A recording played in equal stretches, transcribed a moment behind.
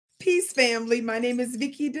Greetings, family. My name is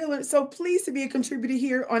Vicky Dillard. So pleased to be a contributor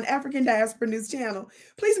here on African Diaspora News Channel.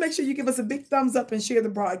 Please make sure you give us a big thumbs up and share the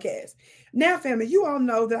broadcast. Now, family, you all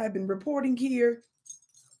know that I've been reporting here,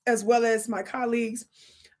 as well as my colleagues,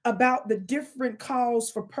 about the different calls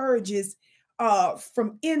for purges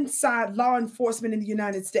from inside law enforcement in the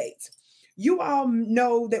United States. You all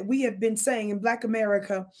know that we have been saying, and Black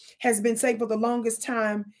America has been saying for the longest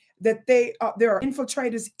time, that there are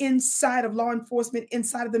infiltrators inside of law enforcement,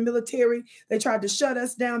 inside of the military. They tried to shut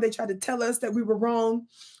us down. They tried to tell us that we were wrong.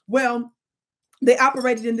 Well, they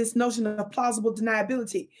operated in this notion of plausible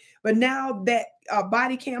deniability. But now that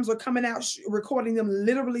body cams are coming out, recording them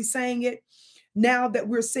literally saying it, now that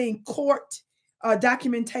we're seeing court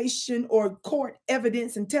documentation or court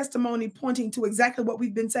evidence and testimony pointing to exactly what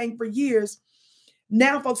we've been saying for years,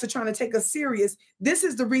 now folks are trying to take us serious. This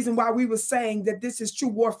is the reason why we were saying that this is true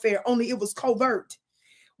warfare, only it was covert.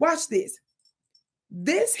 Watch this.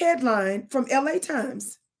 This headline from LA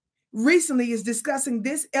Times recently is discussing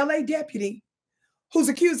this LA deputy who's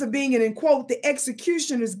accused of being in quote, the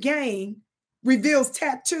executioner's gang, reveals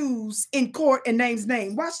tattoos in court and names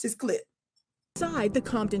name. Watch this clip. Inside the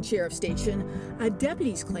Compton Sheriff Station, a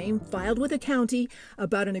deputy's claim filed with the county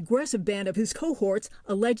about an aggressive band of his cohorts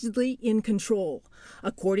allegedly in control.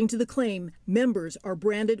 According to the claim, members are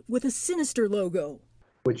branded with a sinister logo,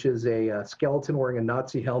 which is a skeleton wearing a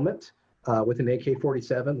Nazi helmet with an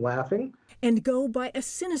AK-47 laughing, and go by a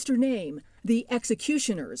sinister name, the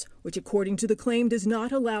Executioners, which according to the claim does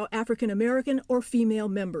not allow African American or female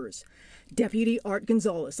members. Deputy Art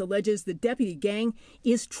Gonzalez alleges the deputy gang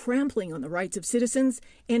is trampling on the rights of citizens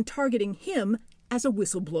and targeting him as a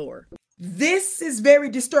whistleblower. This is very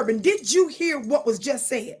disturbing. Did you hear what was just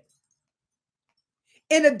said?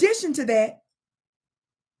 In addition to that,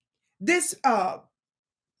 this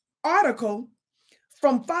article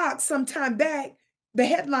from Fox some time back, the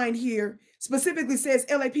headline here specifically says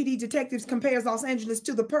LAPD detectives compares Los Angeles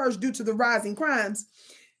to the Purge due to the rising crimes.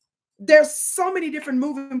 There's so many different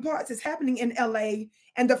moving parts that's happening in LA,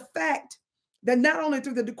 and the fact that not only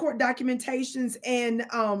through the court documentations and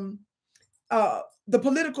the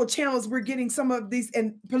political channels we're getting some of these,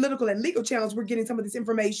 and political and legal channels we're getting some of this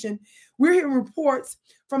information, we're hearing reports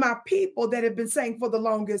from our people that have been saying for the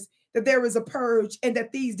longest that there is a purge and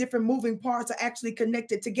that these different moving parts are actually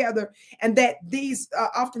connected together, and that these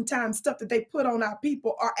oftentimes stuff that they put on our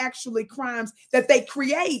people are actually crimes that they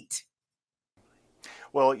create.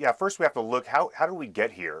 Well, yeah, first we have to look, how do we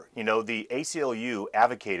get here? You know, the ACLU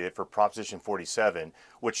advocated for Proposition 47,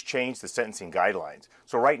 which changed the sentencing guidelines.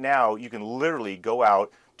 So right now, you can literally go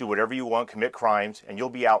out, do whatever you want, commit crimes, and you'll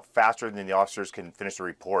be out faster than the officers can finish the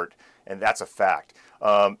report. And that's a fact.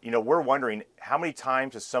 You know, we're wondering, how many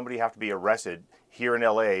times does somebody have to be arrested here in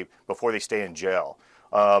LA before they stay in jail?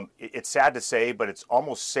 It's sad to say, but it's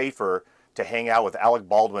almost safer to hang out with Alec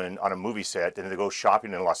Baldwin on a movie set than to go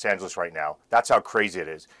shopping in Los Angeles right now. That's how crazy it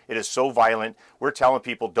is. It is so violent. We're telling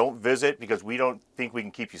people don't visit because we don't think we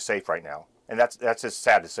can keep you safe right now. And that's just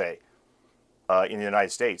sad to say. In the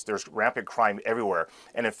United States, there's rampant crime everywhere.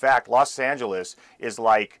 And in fact, Los Angeles is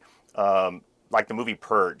like the movie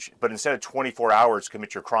Purge, but instead of 24 hours to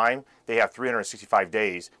commit your crime, they have 365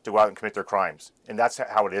 days to go out and commit their crimes. And that's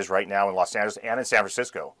how it is right now in Los Angeles and in San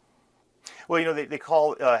Francisco. Well, you know, they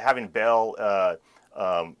call having bail,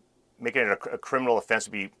 making it a criminal offense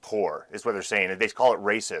to be poor, is what they're saying. And they call it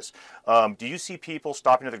racist. Do you see people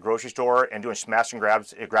stopping at the grocery store and doing smash and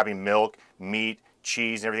grabs, grabbing milk, meat,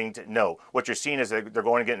 cheese, and everything? No. What you're seeing is they're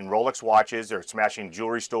going and getting Rolex watches, they're smashing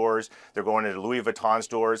jewelry stores, they're going to Louis Vuitton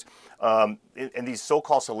stores. And these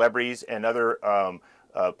so-called celebrities and other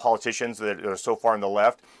politicians that are so far on the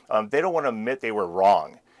left, they don't want to admit they were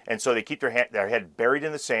wrong. And so they keep their head buried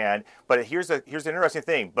in the sand. But here's the interesting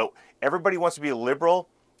thing. But everybody wants to be a liberal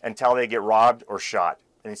until they get robbed or shot.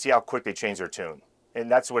 And you see how quick they change their tune.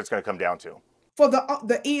 And that's what it's going to come down to. For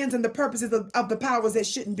the ends and the purposes of the powers that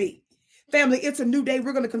shouldn't be. Family, it's a new day.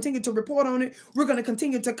 We're going to continue to report on it. We're going to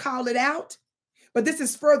continue to call it out. But this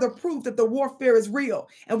is further proof that the warfare is real.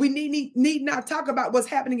 And we need not talk about what's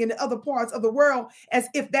happening in the other parts of the world as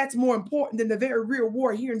if that's more important than the very real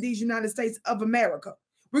war here in these United States of America.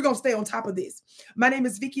 We're going to stay on top of this. My name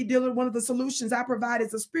is Vicky Dillard. One of the solutions I provide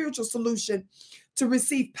is a spiritual solution to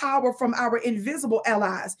receive power from our invisible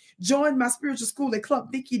allies. Join my spiritual school at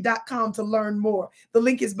clubvicky.com to learn more. The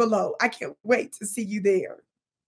link is below. I can't wait to see you there.